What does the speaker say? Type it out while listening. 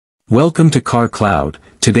Welcome to Car Cloud.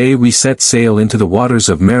 Today we set sail into the waters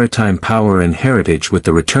of maritime power and heritage with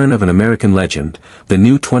the return of an American legend, the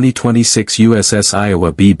new 2026 USS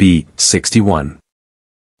Iowa BB-61.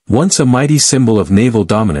 Once a mighty symbol of naval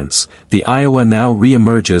dominance, the Iowa now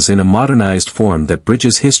re-emerges in a modernized form that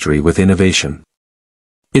bridges history with innovation.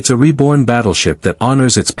 It's a reborn battleship that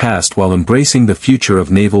honors its past while embracing the future of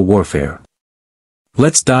naval warfare.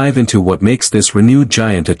 Let's dive into what makes this renewed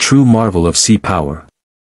giant a true marvel of sea power.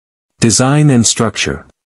 Design and structure.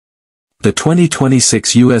 The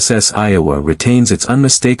 2026 USS Iowa retains its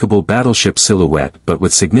unmistakable battleship silhouette but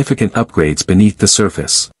with significant upgrades beneath the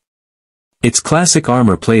surface. Its classic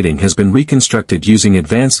armor plating has been reconstructed using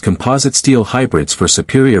advanced composite steel hybrids for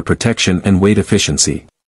superior protection and weight efficiency.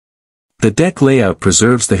 The deck layout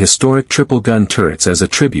preserves the historic triple-gun turrets as a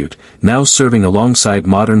tribute, now serving alongside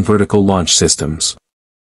modern vertical launch systems.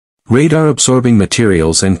 Radar-absorbing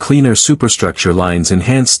materials and cleaner superstructure lines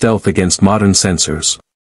enhance stealth against modern sensors.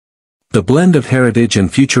 The blend of heritage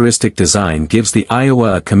and futuristic design gives the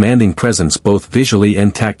Iowa a commanding presence both visually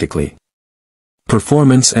and tactically.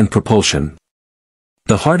 Performance and propulsion.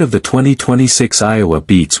 The heart of the 2026 Iowa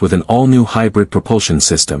beats with an all-new hybrid propulsion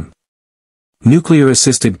system.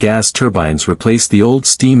 Nuclear-assisted gas turbines replace the old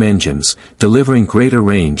steam engines, delivering greater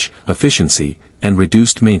range, efficiency, and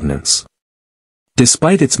reduced maintenance.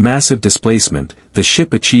 Despite its massive displacement, the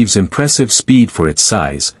ship achieves impressive speed for its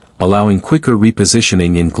size, allowing quicker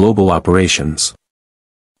repositioning in global operations.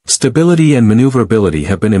 Stability and maneuverability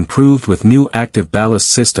have been improved with new active ballast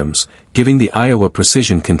systems, giving the Iowa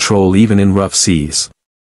precision control even in rough seas.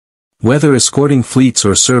 Whether escorting fleets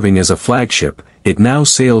or serving as a flagship, it now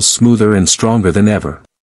sails smoother and stronger than ever.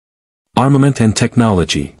 Armament and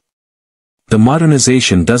technology. The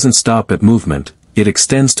modernization doesn't stop at movement, it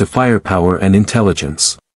extends to firepower and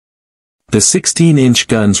intelligence. The 16-inch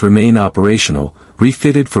guns remain operational,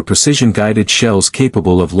 refitted for precision-guided shells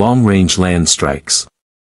capable of long-range land strikes.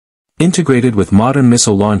 Integrated with modern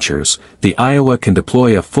missile launchers, the Iowa can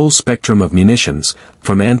deploy a full spectrum of munitions,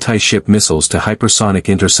 from anti-ship missiles to hypersonic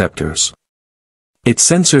interceptors. Its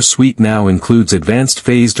sensor suite now includes advanced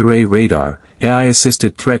phased array radar,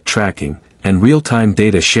 AI-assisted threat tracking, and real-time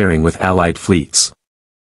data sharing with allied fleets.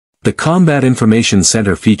 The Combat Information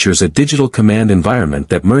Center features a digital command environment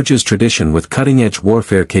that merges tradition with cutting-edge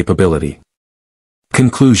warfare capability.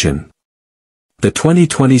 Conclusion. The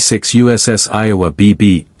 2026 USS Iowa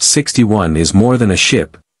BB-61 is more than a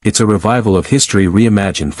ship, it's a revival of history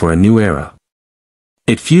reimagined for a new era.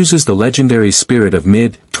 It fuses the legendary spirit of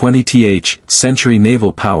mid-20th century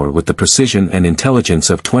naval power with the precision and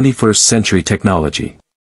intelligence of 21st century technology.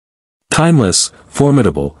 Timeless,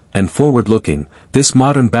 formidable, and forward-looking, this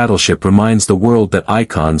modern battleship reminds the world that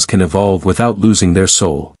icons can evolve without losing their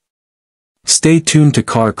soul. Stay tuned to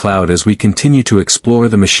Car Cloud as we continue to explore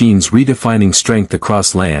the machine's redefining strength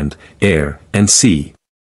across land, air, and sea.